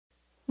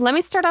Let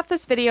me start off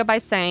this video by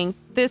saying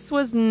this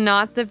was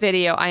not the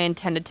video I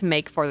intended to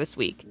make for this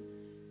week.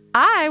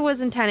 I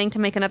was intending to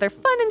make another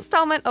fun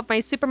installment of my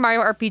Super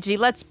Mario RPG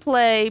Let's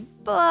Play,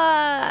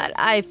 but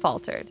I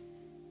faltered.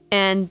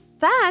 And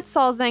that's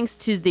all thanks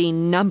to the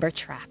number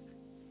trap.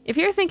 If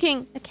you're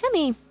thinking,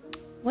 Akemi,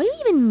 what do you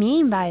even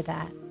mean by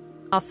that?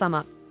 I'll sum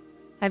up.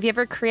 Have you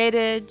ever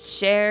created,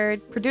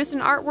 shared, produced an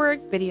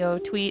artwork, video,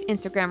 tweet,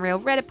 Instagram reel,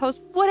 Reddit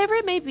post, whatever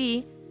it may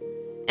be,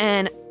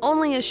 and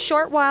only a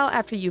short while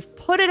after you've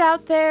put it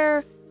out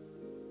there,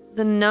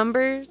 the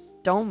numbers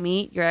don't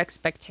meet your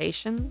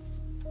expectations?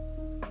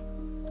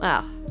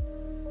 Well,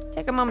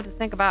 take a moment to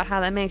think about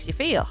how that makes you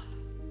feel.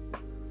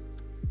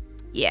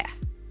 Yeah.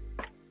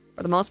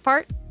 For the most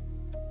part,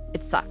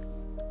 it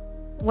sucks.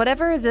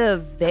 Whatever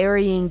the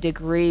varying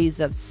degrees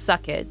of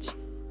suckage,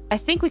 I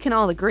think we can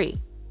all agree.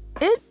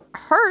 It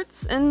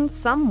hurts in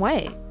some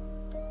way.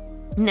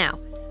 Now,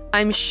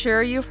 I'm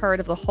sure you've heard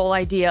of the whole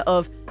idea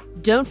of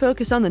don't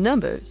focus on the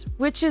numbers,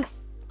 which is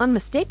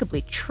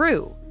unmistakably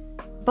true.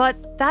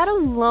 But that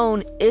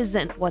alone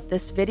isn't what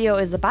this video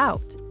is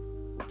about.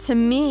 To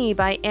me,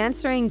 by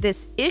answering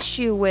this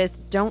issue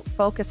with don't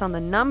focus on the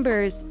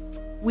numbers,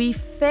 we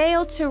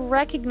fail to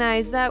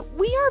recognize that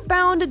we are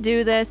bound to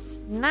do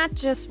this not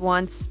just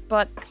once,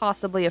 but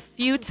possibly a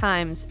few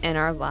times in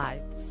our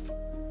lives.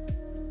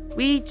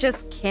 We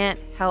just can't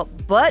help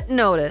but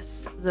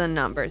notice the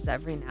numbers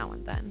every now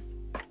and then.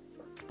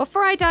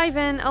 Before I dive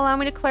in, allow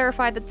me to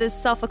clarify that this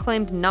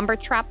self-acclaimed number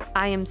trap,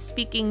 I am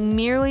speaking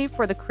merely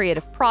for the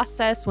creative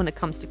process when it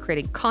comes to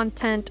creating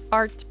content,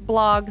 art,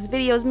 blogs,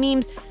 videos,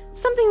 memes,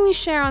 something we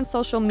share on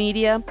social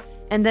media,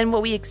 and then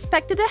what we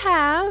expected to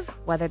have,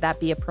 whether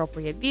that be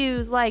appropriate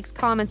views, likes,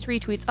 comments,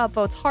 retweets,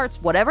 upvotes,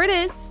 hearts, whatever it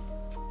is,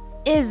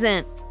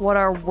 isn't what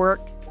our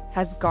work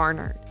has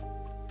garnered.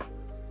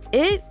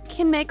 It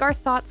can make our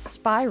thoughts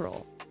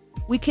spiral.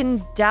 We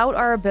can doubt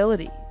our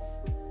abilities.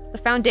 The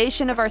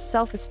foundation of our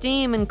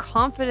self-esteem and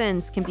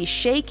confidence can be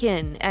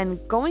shaken, and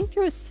going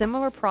through a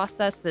similar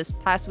process this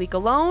past week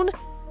alone,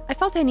 I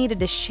felt I needed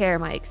to share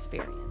my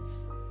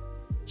experience.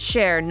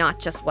 Share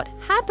not just what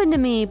happened to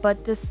me,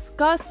 but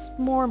discuss,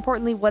 more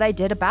importantly, what I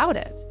did about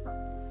it.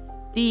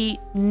 The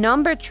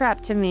number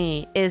trap to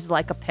me is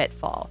like a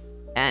pitfall,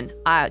 and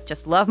I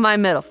just love my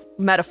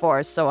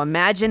metaphors, so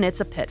imagine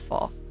it's a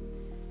pitfall.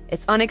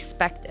 It's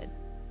unexpected.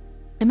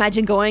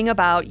 Imagine going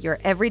about your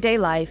everyday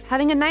life,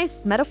 having a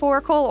nice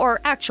metaphorical or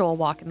actual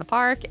walk in the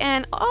park,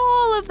 and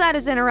all of that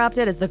is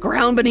interrupted as the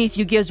ground beneath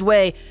you gives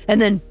way,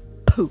 and then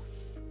poof,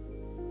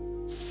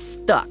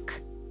 stuck.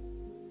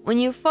 When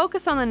you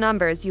focus on the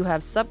numbers, you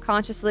have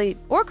subconsciously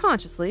or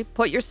consciously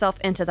put yourself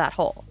into that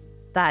hole,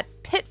 that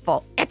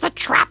pitfall. It's a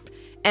trap,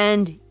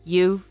 and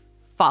you've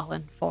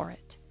fallen for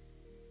it.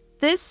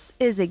 This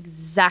is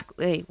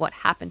exactly what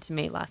happened to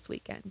me last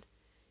weekend.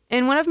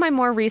 In one of my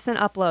more recent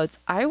uploads,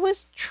 I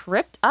was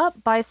tripped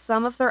up by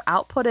some of their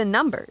output in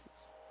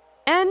numbers.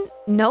 And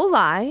no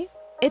lie,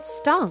 it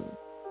stung.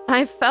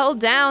 I fell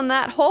down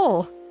that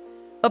hole.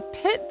 A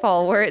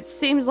pitfall where it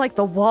seems like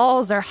the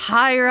walls are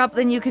higher up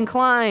than you can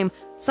climb,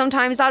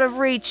 sometimes out of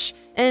reach.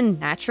 And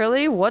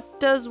naturally, what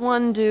does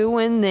one do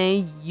when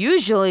they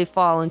usually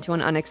fall into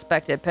an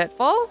unexpected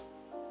pitfall?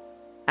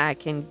 I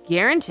can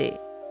guarantee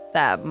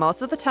that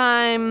most of the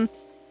time,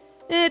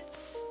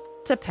 it's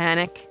to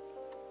panic.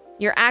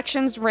 Your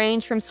actions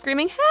range from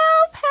screaming,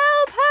 help,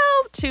 help,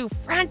 help, to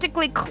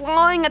frantically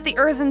clawing at the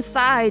earthen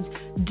sides,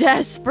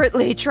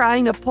 desperately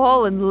trying to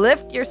pull and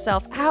lift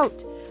yourself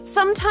out,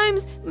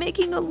 sometimes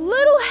making a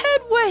little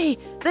headway,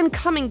 then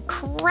coming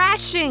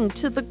crashing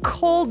to the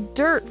cold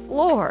dirt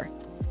floor.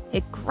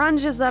 It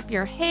grunges up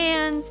your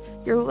hands,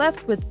 you're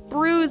left with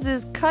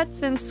bruises,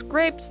 cuts, and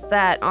scrapes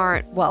that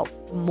aren't, well,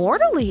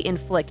 mortally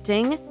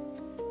inflicting,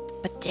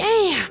 but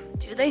damn,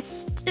 do they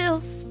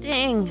still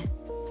sting.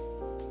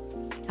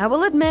 I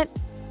will admit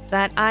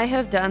that I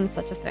have done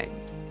such a thing.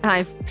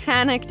 I've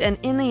panicked, and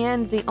in the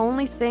end, the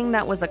only thing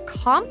that was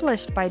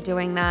accomplished by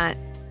doing that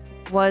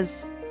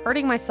was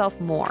hurting myself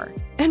more.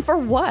 And for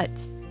what?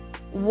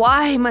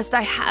 Why must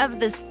I have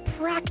this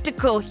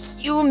practical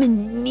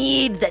human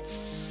need that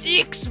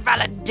seeks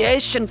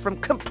validation from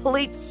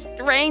complete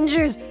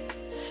strangers?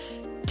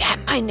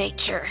 Damn my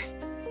nature.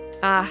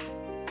 But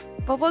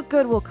what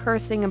good will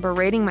cursing and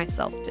berating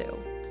myself do?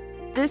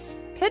 This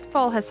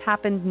pitfall has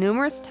happened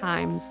numerous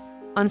times,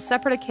 on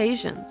separate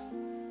occasions.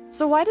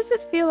 So why does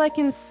it feel like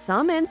in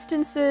some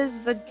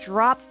instances the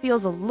drop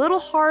feels a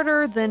little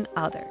harder than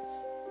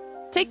others?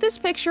 Take this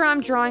picture I'm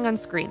drawing on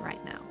screen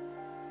right now.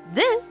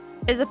 This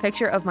is a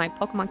picture of my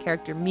Pokemon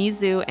character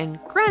Mizu,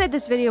 and granted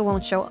this video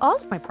won't show all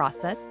of my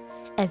process,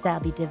 as I'll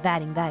be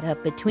dividing that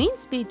up between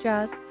speed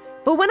draws,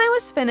 but when I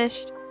was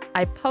finished,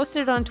 I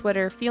posted it on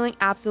Twitter feeling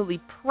absolutely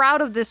proud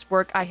of this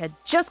work I had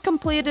just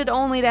completed,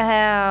 only to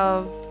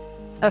have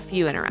a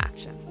few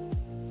interactions.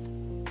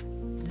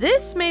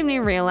 This made me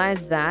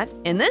realize that,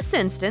 in this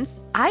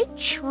instance, I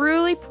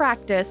truly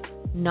practiced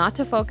not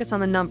to focus on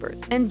the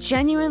numbers and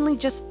genuinely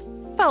just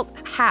felt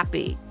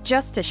happy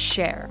just to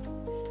share.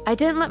 I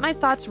didn't let my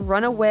thoughts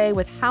run away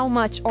with how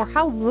much or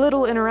how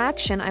little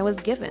interaction I was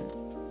given.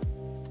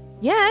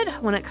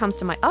 Yet, when it comes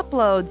to my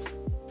uploads,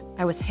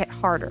 I was hit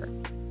harder.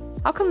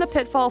 How come the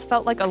pitfall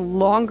felt like a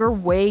longer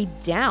way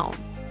down?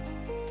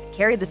 I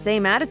carried the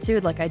same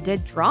attitude like I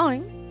did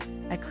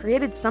drawing. I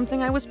created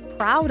something I was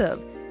proud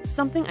of,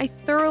 something I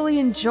thoroughly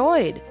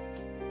enjoyed.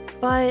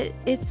 But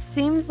it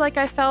seems like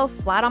I fell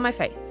flat on my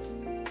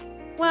face.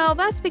 Well,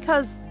 that's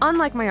because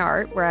unlike my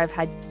art, where I've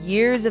had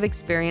years of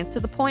experience to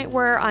the point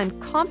where I'm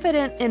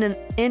confident in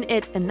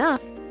it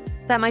enough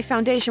that my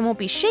foundation won't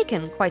be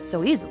shaken quite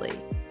so easily.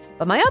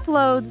 But my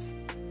uploads,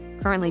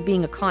 currently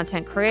being a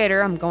content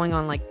creator, I'm going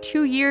on like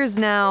 2 years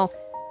now,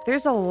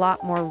 there's a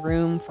lot more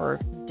room for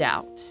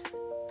doubt.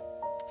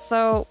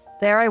 So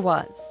there I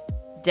was,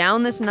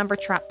 down this number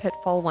trap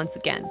pitfall once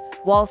again,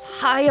 walls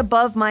high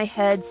above my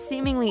head,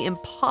 seemingly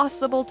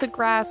impossible to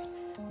grasp,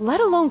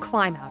 let alone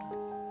climb out of.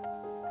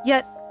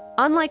 Yet,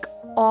 unlike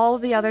all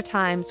the other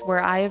times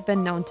where I have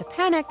been known to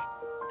panic,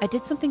 I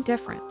did something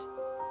different.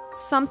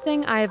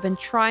 Something I have been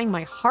trying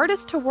my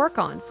hardest to work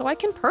on so I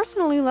can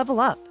personally level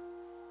up.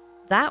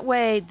 That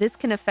way, this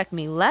can affect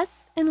me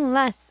less and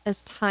less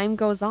as time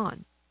goes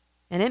on.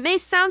 And it may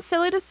sound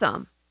silly to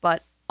some,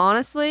 but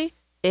honestly,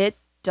 it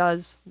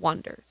does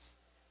wonders.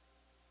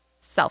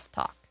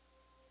 Self-talk.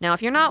 Now,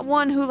 if you're not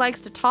one who likes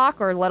to talk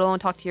or let alone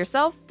talk to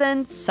yourself,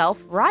 then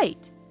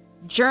self-write.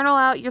 Journal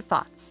out your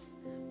thoughts.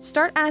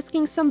 Start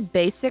asking some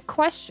basic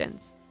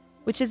questions,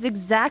 which is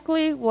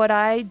exactly what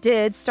I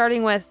did,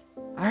 starting with,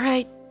 all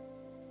right,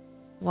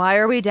 why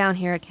are we down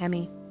here at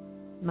Chemi?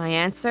 My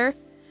answer,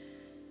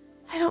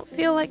 I don't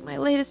feel like my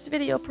latest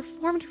video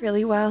performed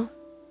really well.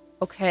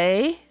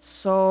 Okay,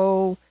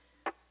 so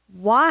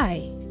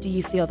why do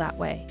you feel that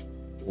way?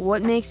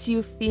 What makes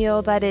you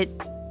feel that it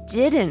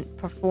didn't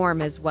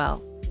perform as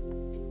well?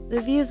 The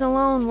views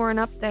alone weren't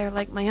up there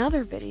like my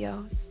other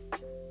videos.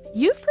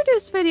 You've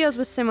produced videos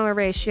with similar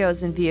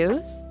ratios and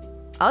views,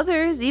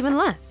 others even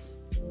less.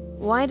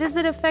 Why does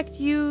it affect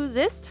you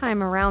this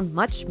time around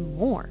much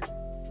more?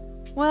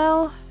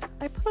 Well,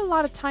 I put a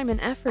lot of time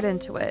and effort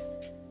into it.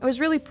 I was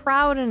really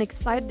proud and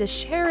excited to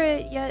share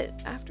it,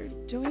 yet after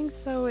doing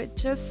so, it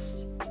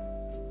just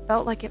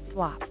felt like it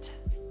flopped.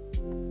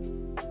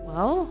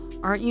 Well,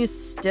 aren't you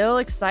still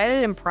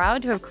excited and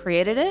proud to have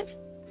created it?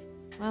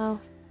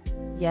 Well,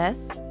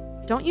 yes.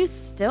 Don't you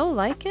still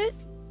like it?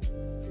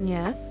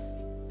 Yes.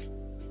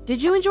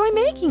 Did you enjoy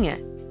making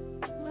it?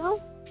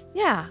 Well,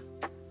 yeah.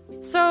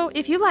 So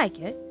if you like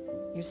it,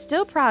 you're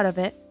still proud of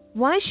it,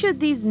 why should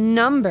these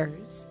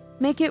numbers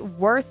make it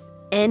worth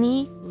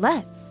any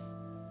less?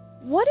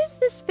 What is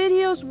this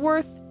video's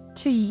worth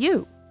to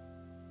you?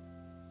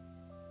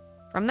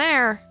 From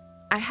there,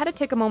 I had to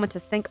take a moment to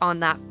think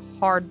on that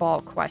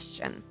hardball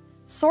question,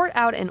 sort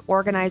out and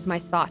organize my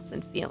thoughts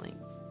and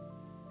feelings.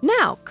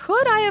 Now,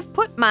 could I have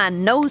put my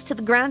nose to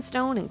the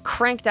grindstone and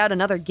cranked out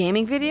another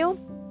gaming video?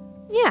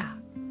 Yeah,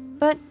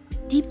 but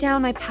deep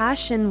down my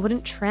passion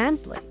wouldn't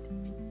translate.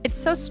 It's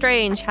so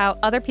strange how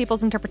other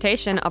people's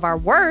interpretation of our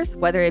worth,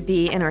 whether it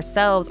be in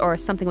ourselves or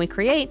something we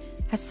create,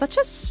 has such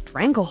a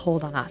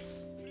stranglehold on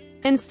us.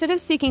 Instead of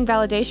seeking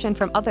validation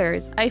from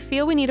others, I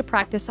feel we need to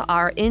practice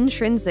our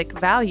intrinsic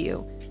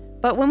value.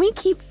 But when we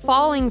keep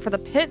falling for the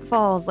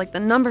pitfalls like the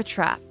number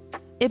trap,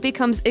 it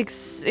becomes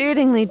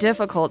exceedingly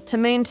difficult to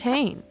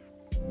maintain.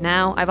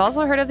 Now, I've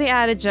also heard of the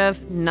adage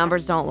of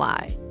numbers don't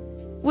lie,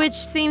 which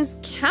seems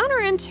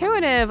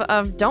counterintuitive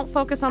of don't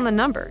focus on the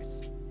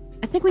numbers.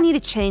 I think we need to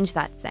change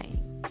that saying.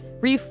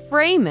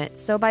 Reframe it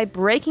so by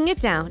breaking it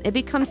down, it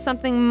becomes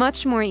something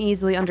much more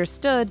easily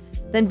understood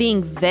than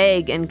being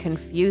vague and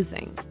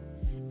confusing.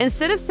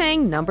 Instead of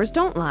saying numbers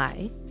don't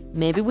lie,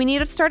 maybe we need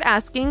to start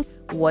asking,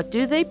 what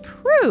do they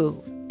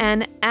prove?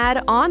 And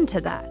add on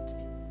to that.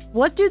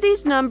 What do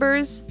these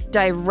numbers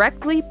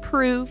directly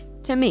prove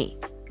to me?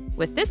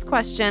 With this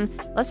question,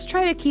 let's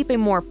try to keep a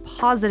more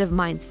positive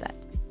mindset.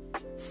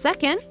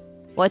 Second,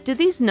 what do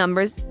these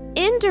numbers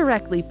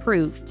indirectly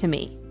prove to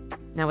me?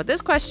 Now with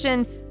this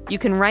question, you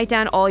can write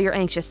down all your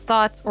anxious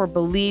thoughts or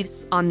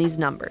beliefs on these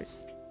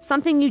numbers,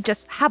 something you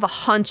just have a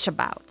hunch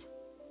about.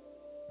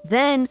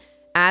 Then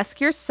ask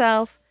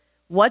yourself,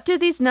 what do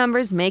these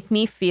numbers make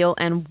me feel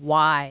and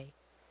why?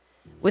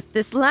 With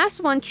this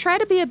last one, try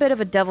to be a bit of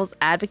a devil's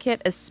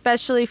advocate,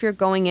 especially if you're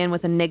going in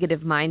with a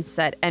negative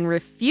mindset, and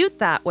refute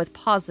that with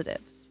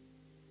positives.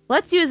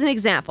 Let's use an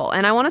example,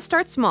 and I want to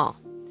start small.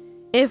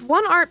 If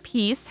one art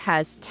piece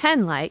has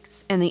 10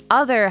 likes and the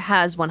other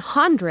has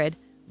 100,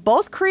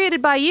 both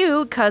created by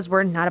you, because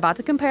we're not about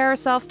to compare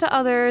ourselves to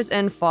others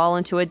and fall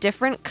into a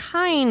different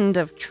kind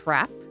of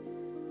trap,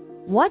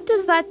 what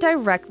does that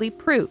directly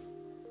prove?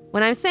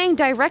 When I'm saying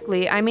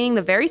directly, I mean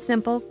the very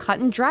simple cut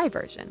and dry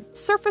version,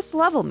 surface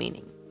level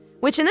meaning,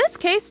 which in this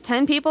case,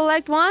 10 people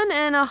liked one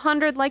and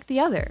 100 liked the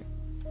other.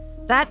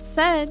 That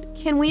said,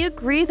 can we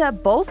agree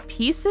that both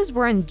pieces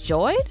were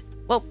enjoyed?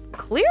 Well,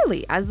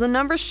 clearly, as the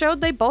numbers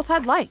showed, they both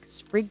had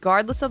likes,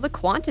 regardless of the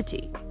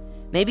quantity.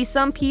 Maybe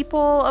some people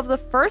of the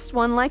first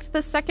one liked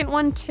the second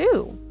one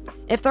too.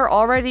 If they're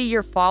already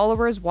your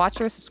followers,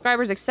 watchers,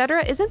 subscribers,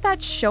 etc., isn't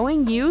that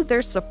showing you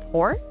their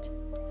support?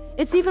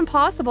 It's even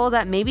possible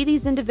that maybe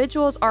these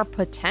individuals are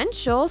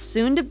potential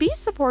soon-to-be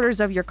supporters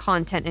of your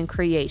content and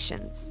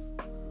creations.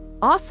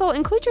 Also,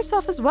 include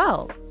yourself as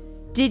well.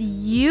 Did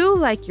you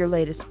like your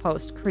latest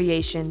post,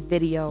 creation,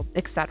 video,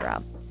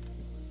 etc.?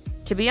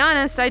 To be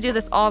honest, I do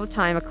this all the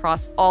time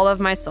across all of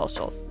my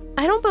socials.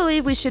 I don't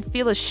believe we should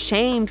feel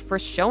ashamed for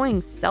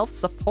showing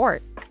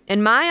self-support.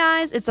 In my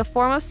eyes, it's a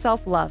form of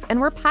self-love, and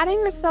we're patting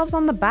ourselves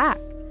on the back.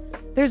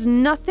 There's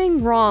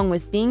nothing wrong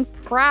with being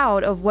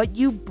proud of what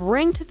you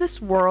bring to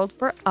this world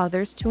for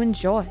others to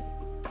enjoy.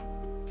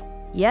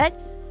 Yet,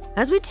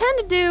 as we tend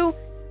to do,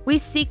 we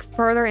seek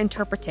further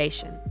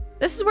interpretation.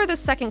 This is where the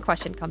second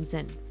question comes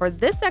in. For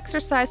this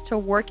exercise to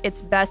work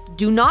its best,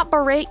 do not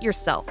berate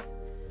yourself.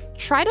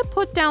 Try to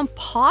put down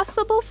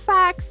possible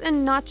facts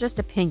and not just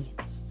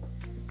opinions.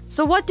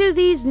 So what do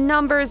these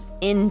numbers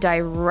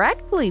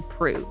indirectly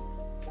prove?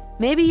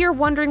 Maybe you're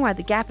wondering why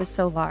the gap is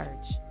so large.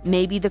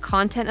 Maybe the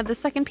content of the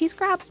second piece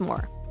grabs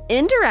more.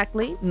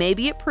 Indirectly,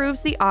 maybe it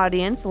proves the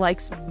audience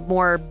likes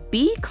more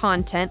B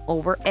content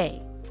over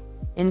A.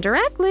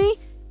 Indirectly,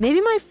 maybe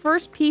my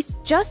first piece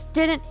just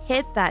didn't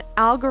hit that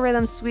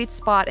algorithm sweet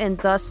spot and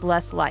thus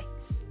less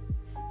likes.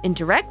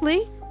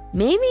 Indirectly,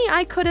 maybe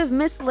I could have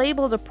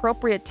mislabeled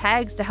appropriate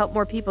tags to help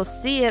more people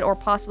see it or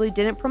possibly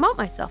didn't promote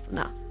myself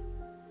enough.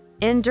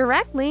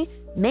 Indirectly,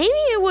 maybe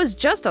it was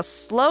just a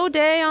slow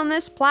day on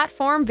this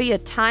platform via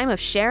time of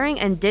sharing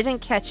and didn't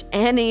catch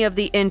any of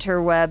the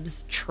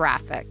interwebs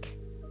traffic.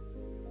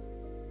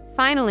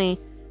 Finally,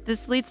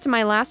 this leads to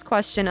my last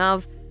question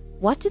of,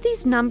 what do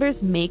these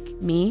numbers make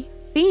me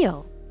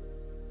feel?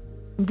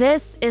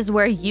 This is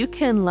where you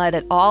can let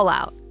it all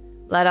out.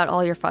 Let out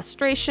all your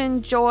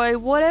frustration, joy,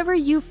 whatever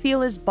you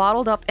feel is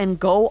bottled up and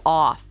go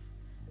off.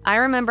 I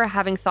remember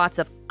having thoughts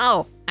of,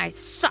 oh, I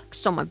suck,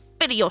 so my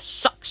video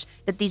sucks,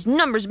 that these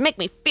numbers make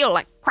me feel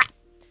like crap.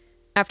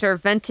 After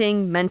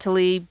venting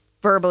mentally,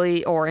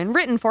 verbally, or in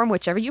written form,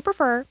 whichever you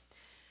prefer,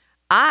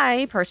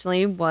 I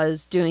personally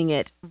was doing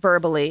it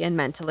verbally and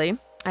mentally.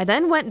 I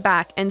then went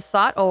back and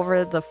thought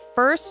over the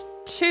first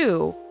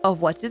two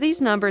of what do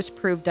these numbers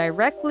prove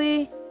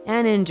directly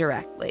and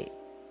indirectly.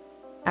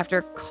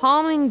 After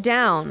calming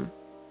down,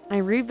 I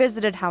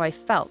revisited how I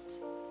felt,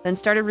 then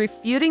started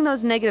refuting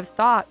those negative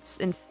thoughts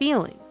and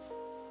feelings.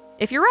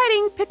 If you're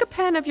writing, pick a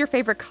pen of your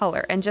favorite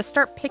color and just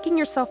start picking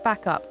yourself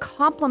back up.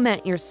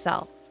 Compliment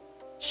yourself.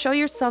 Show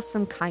yourself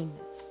some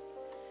kindness.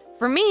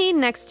 For me,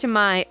 next to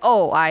my,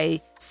 oh,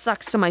 I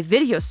suck, so my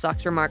video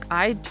sucks remark,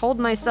 I told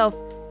myself,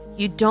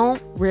 you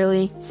don't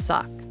really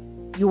suck.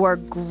 You are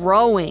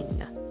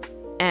growing.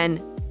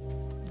 And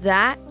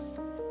that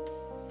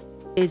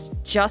is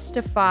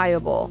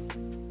justifiable,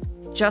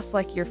 just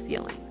like your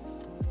feelings.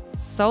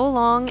 So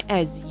long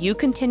as you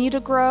continue to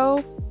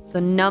grow,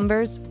 the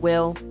numbers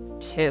will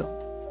too.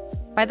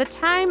 By the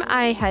time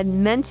I had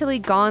mentally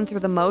gone through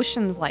the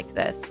motions like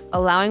this,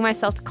 allowing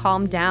myself to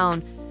calm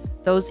down,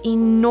 those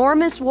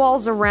enormous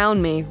walls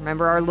around me,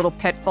 remember our little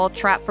pitfall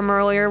trap from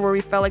earlier where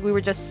we felt like we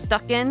were just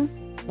stuck in?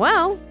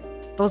 Well,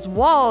 those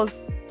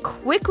walls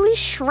quickly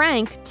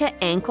shrank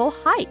to ankle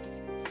height.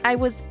 I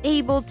was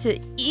able to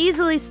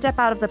easily step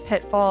out of the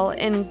pitfall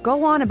and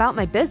go on about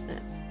my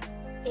business.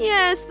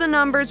 Yes, the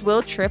numbers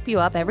will trip you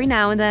up every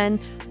now and then,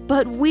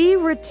 but we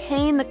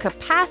retain the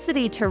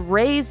capacity to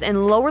raise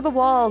and lower the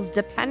walls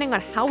depending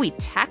on how we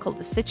tackle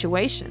the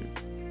situation.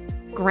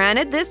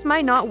 Granted, this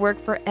might not work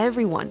for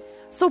everyone,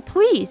 so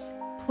please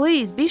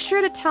be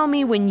sure to tell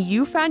me when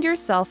you found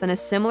yourself in a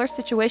similar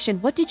situation,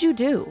 what did you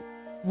do?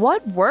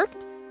 What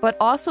worked? But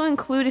also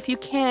include, if you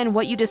can,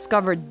 what you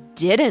discovered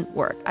didn't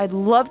work. I'd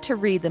love to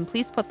read them.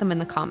 Please put them in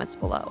the comments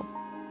below.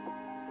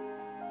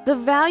 The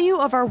value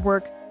of our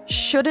work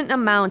shouldn't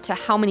amount to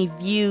how many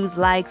views,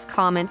 likes,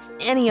 comments,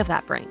 any of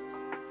that brings.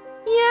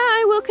 Yeah,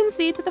 I will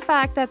concede to the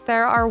fact that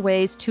there are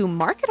ways to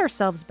market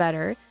ourselves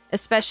better,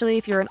 especially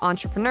if you're an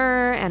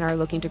entrepreneur and are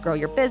looking to grow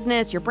your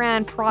business, your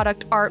brand,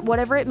 product, art,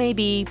 whatever it may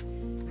be.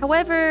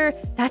 However,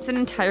 that's an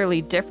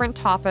entirely different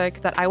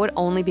topic that I would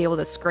only be able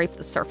to scrape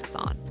the surface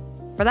on.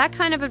 For that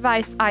kind of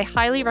advice, I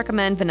highly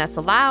recommend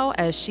Vanessa Lau,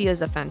 as she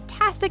is a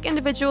fantastic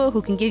individual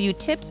who can give you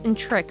tips and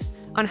tricks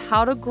on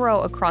how to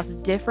grow across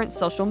different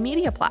social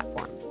media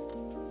platforms.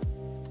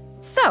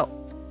 So,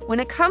 when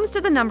it comes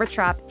to the number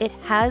trap, it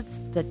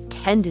has the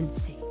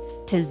tendency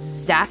to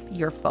zap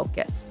your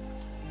focus.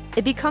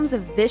 It becomes a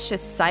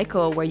vicious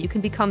cycle where you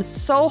can become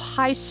so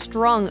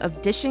high-strung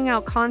of dishing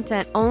out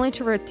content only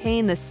to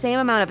retain the same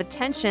amount of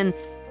attention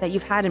that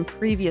you've had in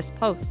previous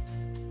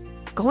posts.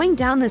 Going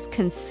down this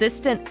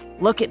consistent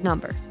look at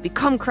numbers,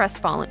 become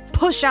crestfallen,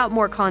 push out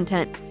more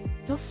content,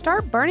 you'll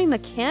start burning the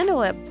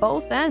candle at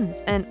both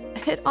ends, and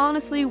it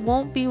honestly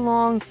won't be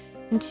long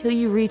until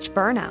you reach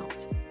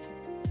burnout.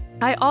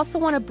 I also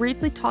want to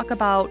briefly talk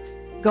about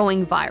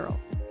going viral.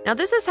 Now,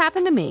 this has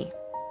happened to me.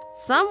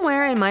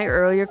 Somewhere in my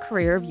earlier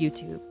career of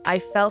YouTube, I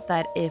felt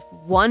that if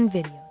one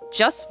video,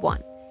 just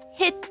one,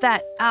 hit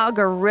that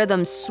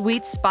algorithm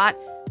sweet spot,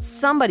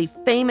 Somebody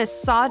famous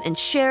saw it and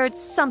shared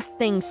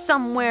something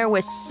somewhere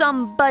where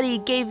somebody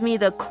gave me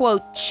the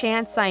quote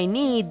chance I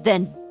need,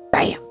 then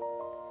bam!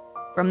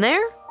 From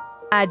there,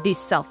 I'd be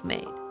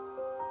self-made.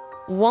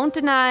 Won't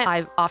deny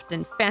I've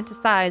often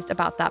fantasized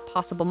about that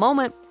possible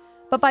moment,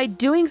 but by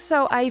doing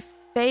so, I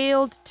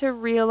failed to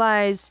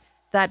realize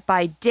that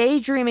by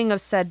daydreaming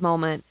of said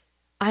moment,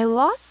 I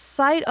lost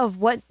sight of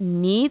what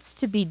needs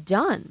to be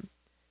done.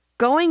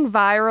 Going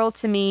viral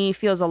to me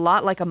feels a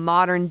lot like a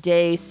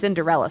modern-day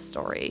Cinderella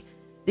story.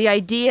 The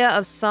idea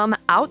of some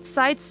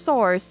outside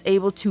source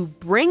able to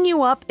bring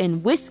you up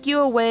and whisk you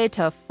away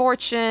to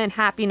fortune,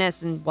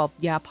 happiness, and, well,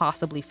 yeah,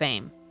 possibly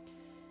fame.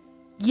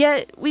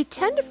 Yet, we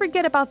tend to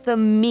forget about the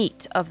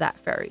meat of that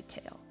fairy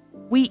tale.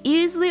 We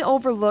easily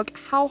overlook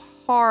how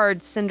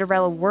hard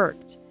Cinderella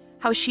worked,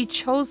 how she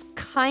chose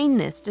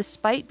kindness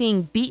despite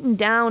being beaten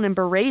down and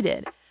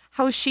berated,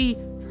 how she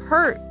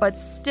hurt but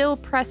still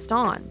pressed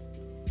on.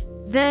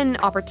 Then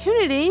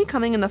opportunity,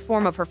 coming in the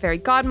form of her fairy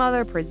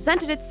godmother,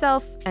 presented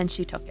itself, and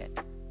she took it.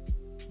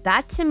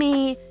 That, to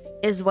me,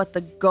 is what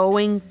the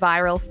going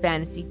viral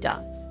fantasy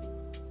does.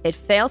 It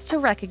fails to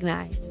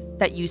recognize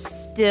that you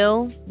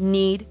still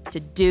need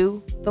to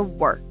do the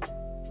work.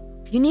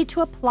 You need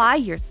to apply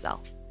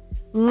yourself,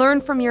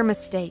 learn from your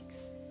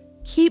mistakes,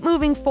 keep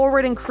moving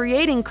forward and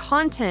creating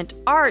content,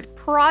 art,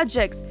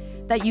 projects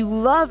that you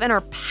love and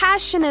are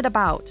passionate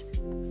about.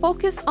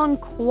 Focus on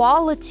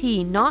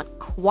quality, not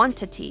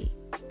quantity.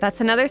 That's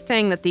another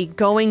thing that the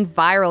going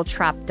viral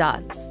trap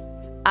does.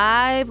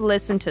 I've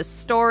listened to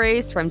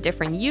stories from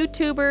different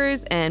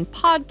YouTubers and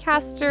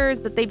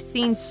podcasters that they've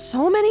seen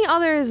so many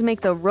others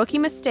make the rookie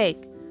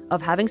mistake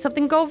of having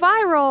something go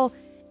viral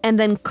and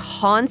then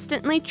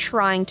constantly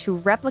trying to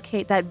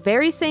replicate that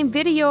very same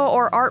video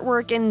or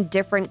artwork in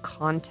different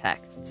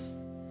contexts.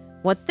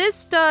 What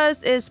this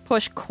does is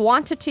push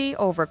quantity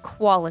over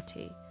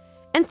quality.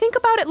 And think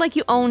about it like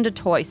you owned a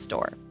toy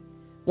store.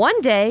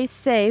 One day,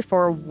 say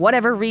for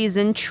whatever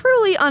reason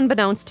truly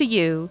unbeknownst to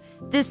you,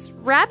 this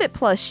rabbit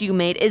plush you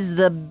made is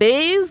the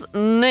bee's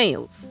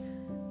nails.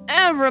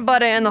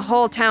 Everybody in the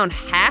whole town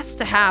has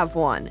to have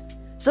one.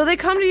 So they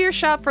come to your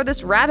shop for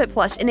this rabbit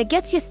plush and it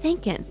gets you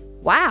thinking,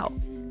 wow,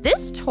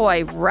 this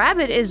toy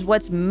rabbit is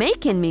what's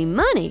making me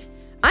money.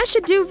 I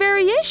should do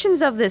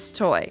variations of this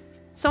toy.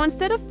 So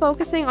instead of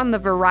focusing on the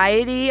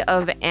variety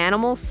of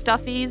animal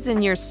stuffies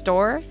in your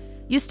store,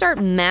 you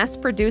start mass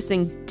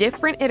producing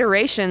different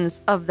iterations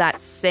of that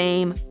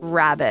same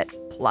rabbit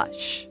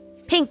plush.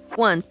 Pink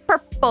ones,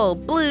 purple,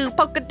 blue,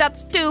 polka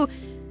dots too.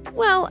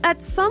 Well,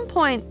 at some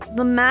point,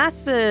 the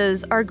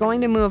masses are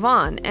going to move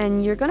on,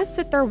 and you're going to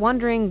sit there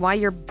wondering why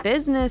your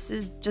business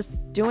is just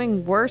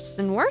doing worse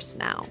and worse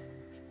now.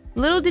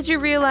 Little did you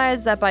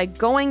realize that by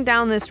going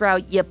down this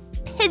route, you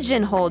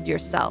pigeonholed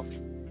yourself.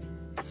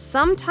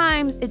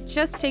 Sometimes it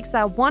just takes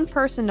that one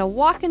person to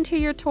walk into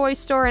your toy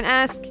store and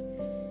ask,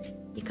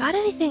 "You got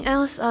anything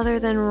else other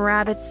than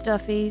rabbit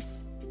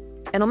stuffies?"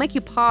 It'll make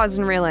you pause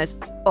and realize,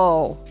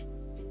 oh,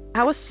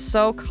 I was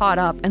so caught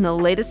up in the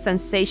latest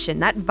sensation,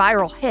 that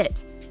viral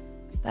hit,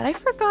 that I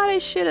forgot I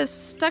should have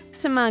stuck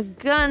to my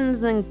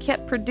guns and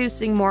kept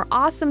producing more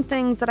awesome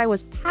things that I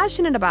was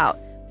passionate about,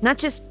 not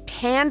just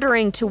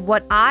pandering to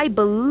what I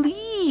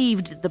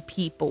believed the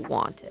people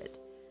wanted.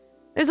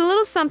 There's a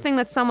little something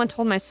that someone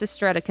told my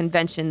sister at a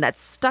convention that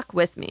stuck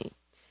with me.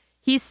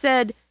 He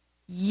said,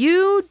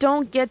 "You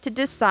don't get to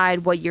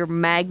decide what your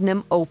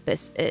magnum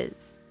opus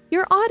is.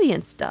 Your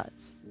audience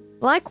does.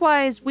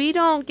 Likewise, we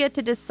don't get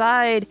to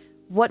decide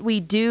what we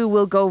do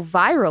will go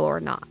viral or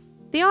not.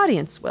 The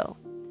audience will."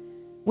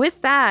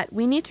 With that,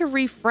 we need to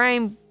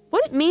reframe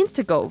what it means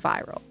to go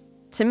viral.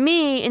 To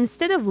me,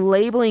 instead of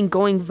labeling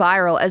going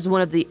viral as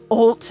one of the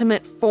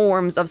ultimate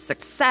forms of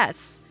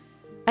success,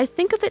 I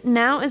think of it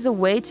now as a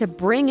way to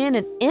bring in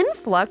an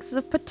influx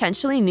of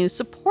potentially new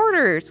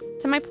supporters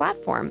to my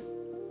platform.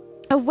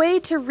 A way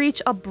to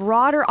reach a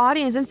broader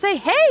audience and say,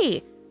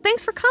 "Hey,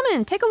 thanks for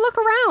coming, take a look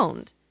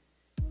around."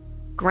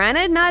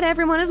 Granted, not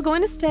everyone is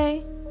going to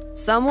stay.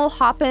 Some will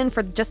hop in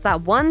for just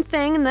that one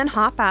thing and then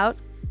hop out.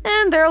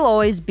 And there'll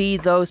always be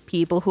those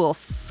people who will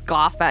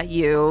scoff at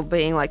you,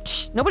 being like,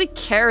 "Nobody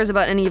cares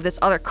about any of this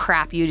other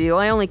crap you do.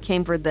 I only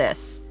came for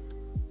this."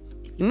 So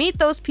if you meet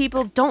those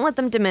people, don't let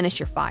them diminish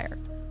your fire.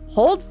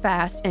 Hold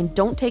fast and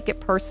don't take it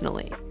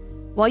personally.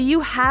 While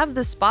you have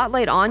the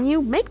spotlight on you,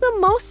 make the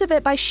most of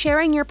it by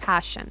sharing your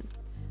passion.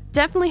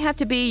 Definitely have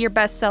to be your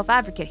best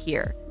self-advocate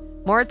here.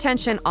 More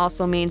attention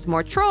also means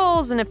more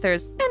trolls, and if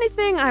there's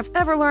anything I've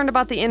ever learned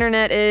about the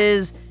internet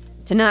is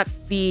to not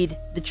feed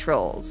the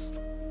trolls.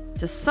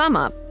 To sum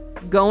up,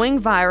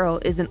 going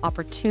viral is an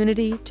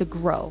opportunity to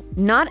grow,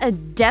 not a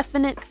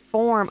definite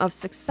form of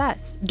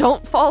success.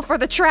 Don't fall for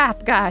the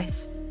trap,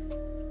 guys.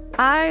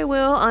 I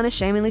will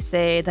unashamedly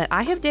say that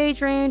I have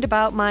daydreamed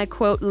about my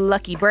quote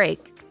lucky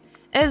break,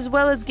 as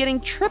well as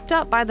getting tripped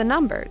up by the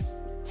numbers.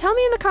 Tell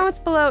me in the comments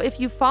below if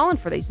you've fallen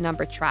for these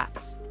number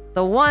traps.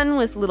 The one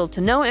with little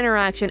to no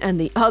interaction and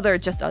the other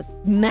just a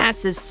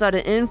massive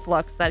sudden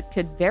influx that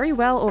could very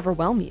well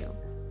overwhelm you.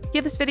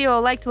 Give this video a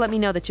like to let me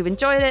know that you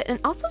enjoyed it, and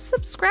also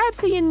subscribe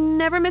so you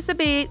never miss a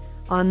beat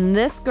on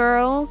this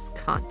girl's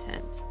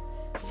content.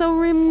 So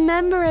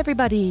remember,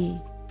 everybody,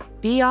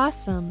 be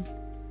awesome,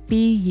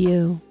 be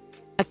you.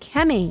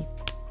 Akemi,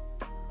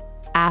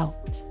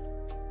 out.